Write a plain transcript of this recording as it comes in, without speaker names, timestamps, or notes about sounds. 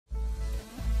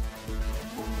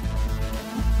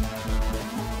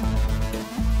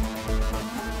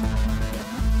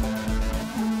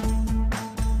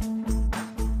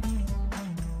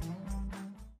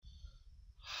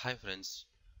friends,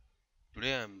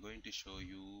 today I am going to show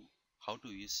you how to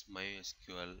use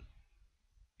MySQL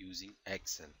using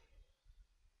Excel.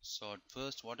 So at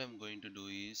first what I'm going to do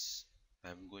is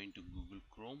I'm going to Google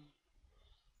Chrome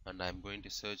and I'm going to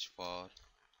search for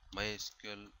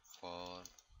MySQL for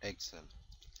Excel.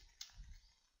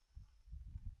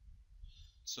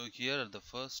 So here at the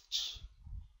first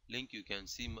link you can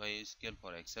see MySQL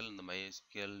for Excel in the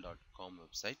mysql.com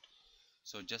website.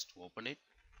 So just open it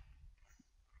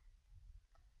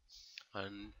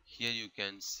and here you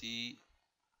can see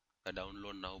a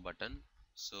download now button.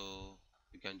 So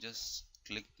you can just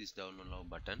click this download now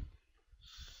button.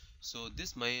 So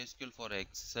this MySQL for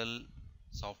Excel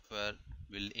software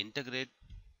will integrate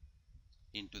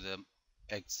into the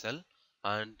Excel,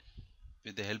 and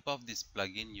with the help of this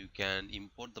plugin you can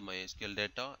import the MySQL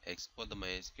data, export the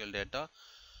MySQL data,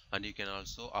 and you can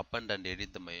also append and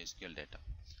edit the MySQL data.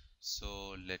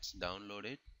 So let's download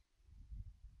it.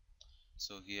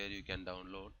 So here you can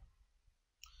download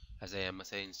as a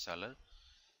MSI installer.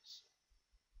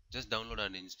 Just download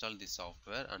and install this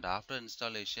software, and after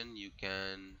installation you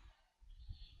can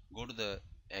go to the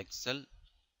Excel.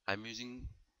 I'm using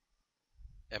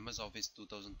MS Office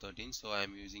 2013, so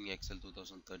I'm using Excel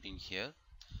 2013 here.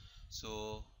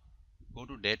 So go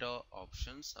to data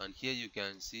options and here you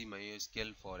can see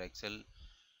MySQL for Excel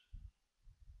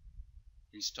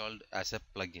installed as a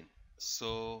plugin.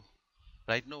 So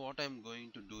right now what I'm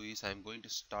going to do is I'm going to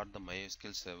start the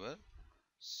MySQL server.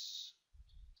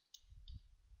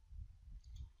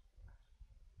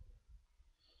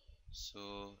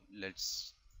 So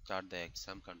let's start the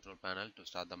exam control panel to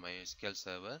start the MySQL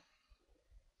server.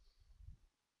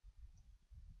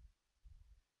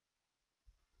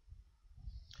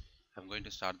 I'm going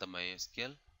to start the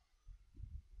MySQL.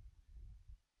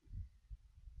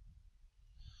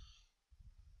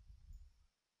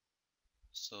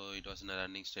 So it was in a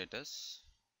running status.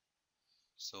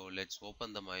 So let's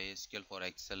open the MySQL for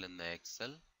Excel in the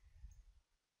Excel.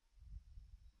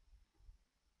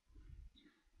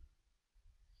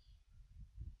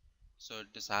 So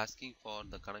it is asking for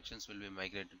the connections will be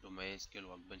migrated to MySQL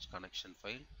Workbench connection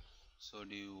file. So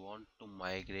do you want to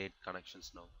migrate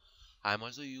connections now? I am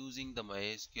also using the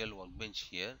MySQL Workbench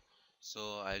here.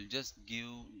 So I'll just give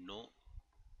no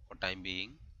for time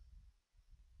being.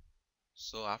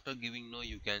 So after giving no,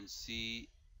 you can see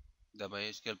the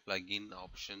MySQL plugin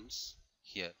options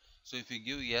here. So if you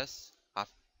give yes,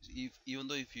 even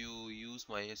though if you use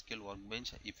MySQL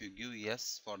Workbench, if you give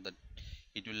yes for that,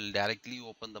 it will directly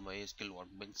open the MySQL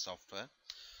Workbench software.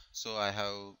 So I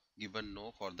have given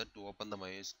no for that to open the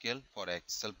MySQL for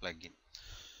Excel plugin.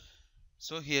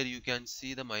 So here you can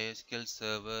see the MySQL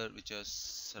server which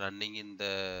is running in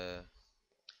the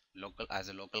local as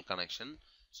a local connection.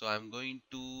 So I'm going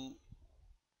to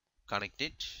connect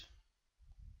it.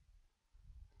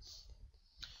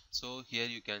 So here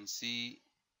you can see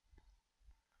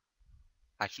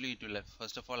actually it will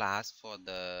first of all ask for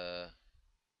the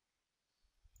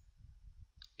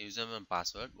username and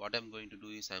password. What I'm going to do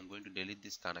is I'm going to delete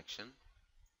this connection.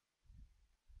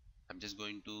 I'm just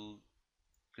going to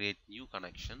create new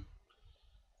connection.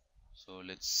 So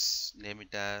let's name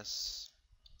it as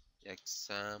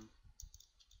exam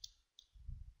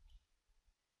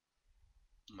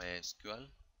MySQL.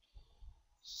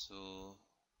 So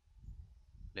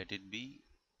let it be,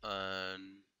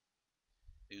 and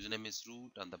username is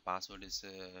root and the password is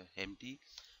empty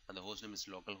and the hostname is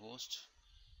localhost.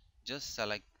 Just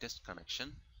select test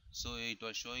connection. So it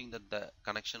was showing that the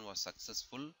connection was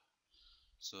successful.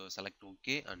 So select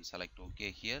OK and select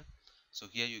OK here. So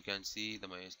here you can see the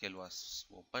MySQL was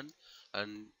open,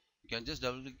 and you can just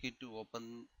double click it to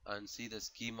open and see the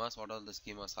schemas. What are the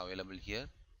schemas available here?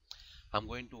 I'm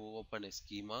going to open a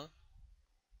schema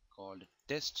called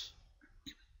test.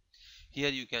 Here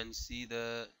you can see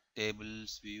the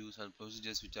tables, views and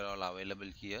procedures which are all available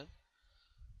here.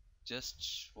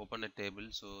 Just open a table.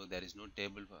 So there is no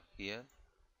table here.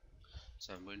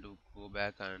 So I'm going to go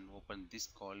back and open this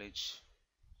college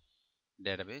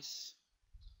database.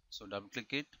 So double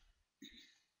click it,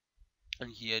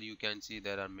 and here you can see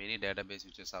there are many databases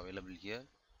which is available here.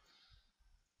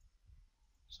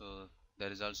 So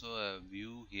there is also a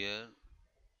view here.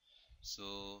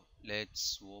 So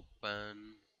let's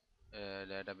open a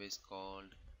database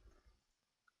called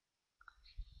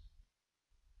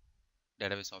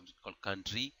database object called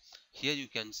country. Here you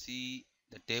can see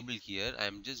the table here. I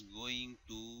am just going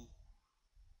to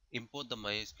import the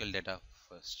MySQL data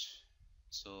first.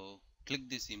 So click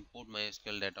this import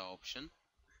MySQL data option.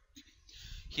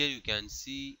 Here you can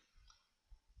see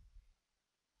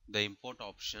the import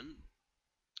option.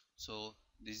 So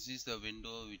this is the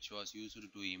window which was used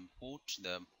to import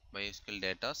the MySQL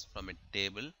data from a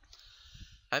table,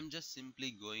 I'm just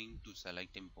simply going to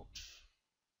select import.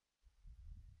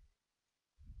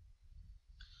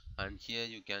 And here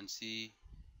you can see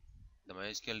the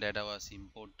MySQL data was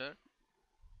imported,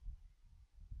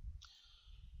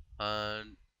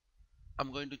 and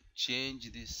I'm going to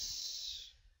change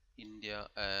this India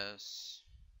as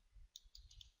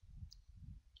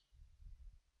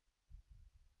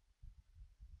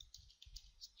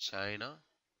China.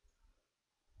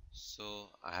 So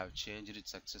I have changed it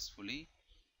successfully,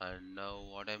 and now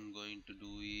what I'm going to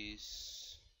do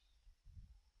is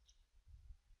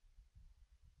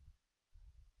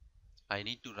I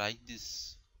need to write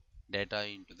this data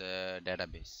into the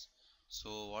database.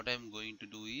 So what I'm going to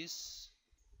do is,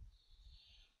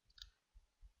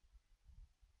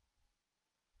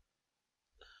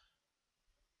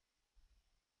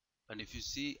 and if you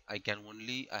see, I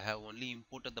have only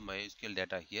imported the MySQL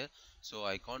data here, so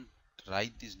I can't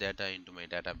write this data into my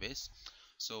database.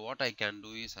 So what I can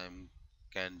do is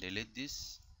can delete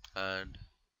this, and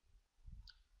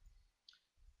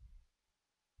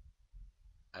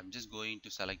I'm just going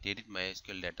to select edit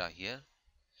MySQL data here.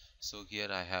 So here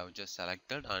I have just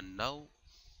selected, and now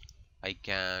I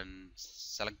can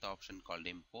select the option called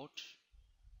import.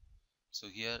 So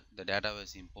here the data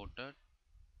was imported,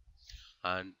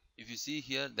 and if you see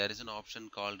here, there is an option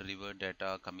called revert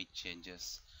data commit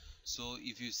changes. So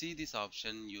if you see this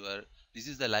option, this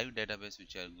is the live database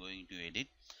which you are going to edit.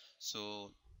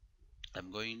 So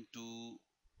I'm going to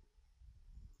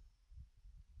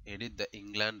edit the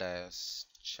England as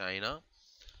China,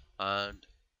 and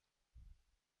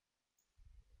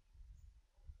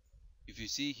if you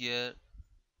see here,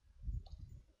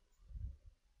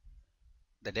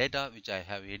 the data which I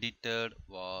have edited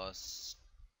was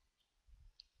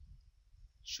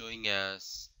showing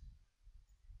as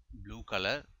blue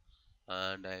color,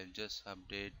 and I'll just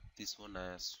update this one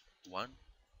as 1.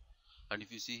 And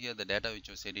if you see here, the data which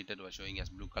was edited was showing as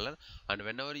blue color, and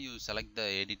whenever you select the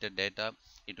edited data,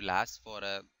 it will ask for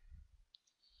a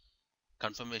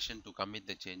confirmation to commit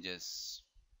the changes.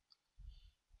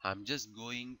 I'm just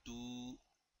going to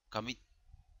commit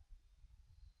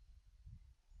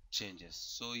changes.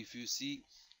 So if you see,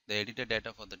 the edited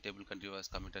data for the table country was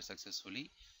committed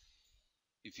successfully.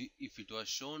 If it was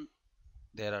shown,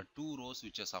 there are 2 rows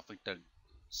which is affected.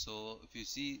 So if you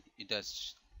see, it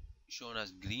has shown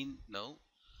as green now,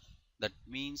 that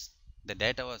means the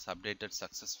data was updated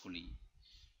successfully.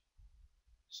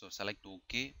 So select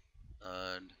OK,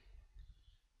 and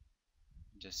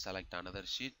just select another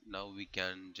sheet. Now we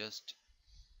can just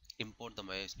import the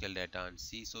MySQL data and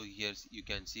see. So here you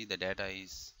can see the data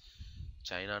is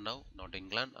China now, not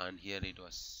England, and here it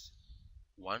was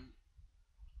 1.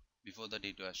 Before that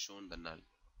it was shown the null.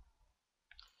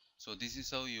 So this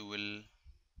is how you will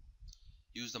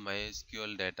use the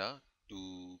MySQL data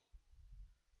to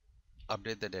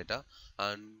update the data.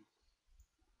 And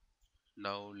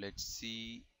now let's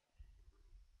see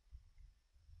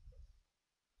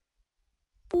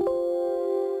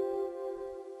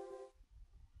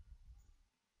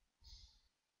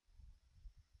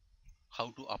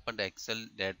how to append Excel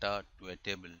data to a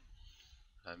table.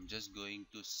 I'm just going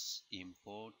to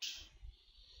import.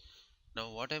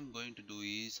 Now what I'm going to do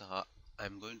is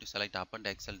I'm going to select append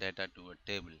Excel data to a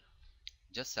table.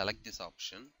 Just select this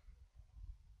option.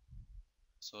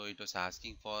 So it was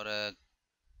asking for a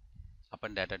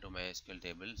append data to MySQL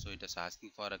table. So it is asking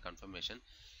for a confirmation.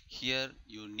 Here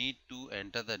you need to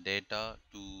enter the data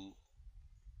to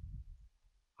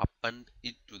append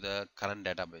it to the current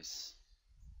database.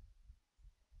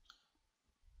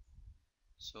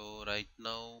 So right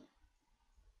now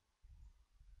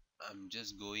I'm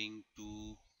just going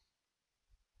to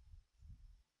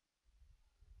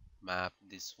map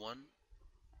this one.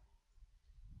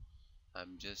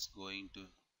 I'm just going to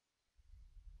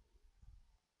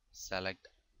select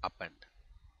append.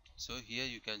 So here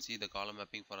you can see the column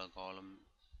mapping for a column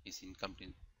is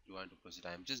incomplete. You want to proceed.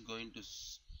 I'm just going to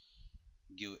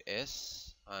give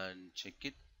S and check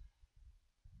it.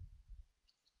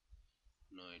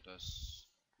 No, it was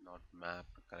not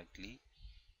mapped correctly.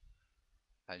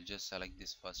 I'll just select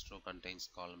this first row contains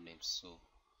column names. So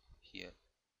here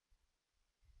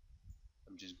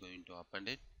I'm just going to append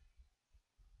it.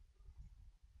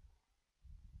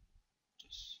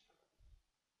 Just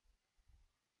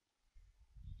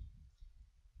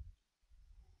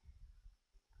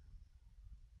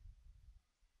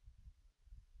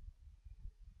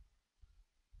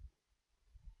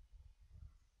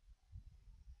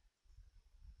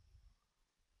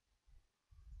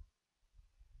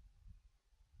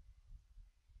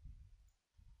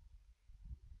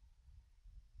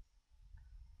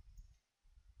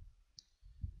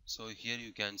So here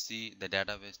you can see the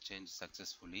database changed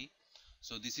successfully.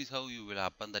 So this is how you will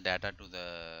append the data to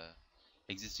the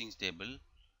existing table.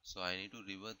 So I need to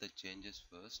revert the changes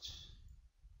first.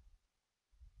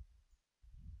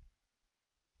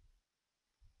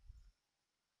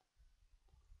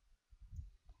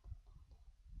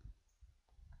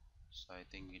 So I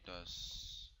think it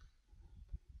was,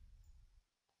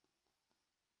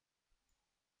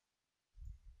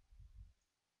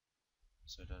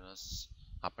 so that was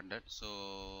appended.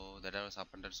 So that was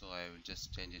appended. So I will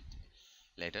just change it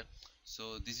later.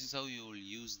 So this is how you will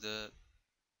use the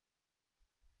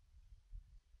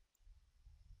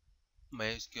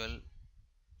MySQL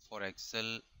for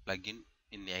Excel plugin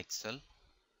in Excel.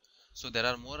 So there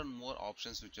are more and more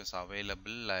options which is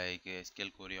available, like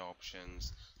SQL query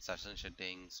options, session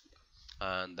settings,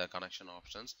 and the connection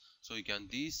options. So you can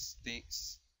use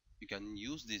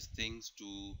these things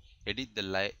to edit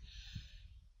the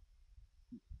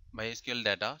MySQL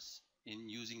data in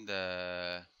using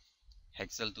the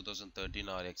Excel 2013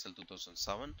 or Excel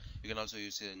 2007. You can also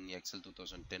use it in Excel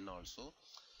 2010 also.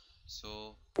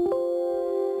 So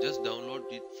just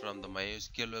download it from the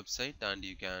MySQL website and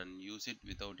you can use it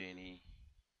without any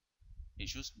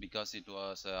issues, because it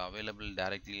was available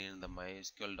directly in the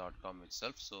mysql.com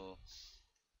itself. So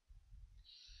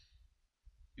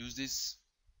use these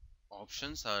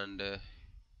options and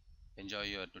enjoy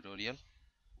your tutorial,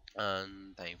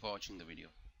 and thank you for watching the video.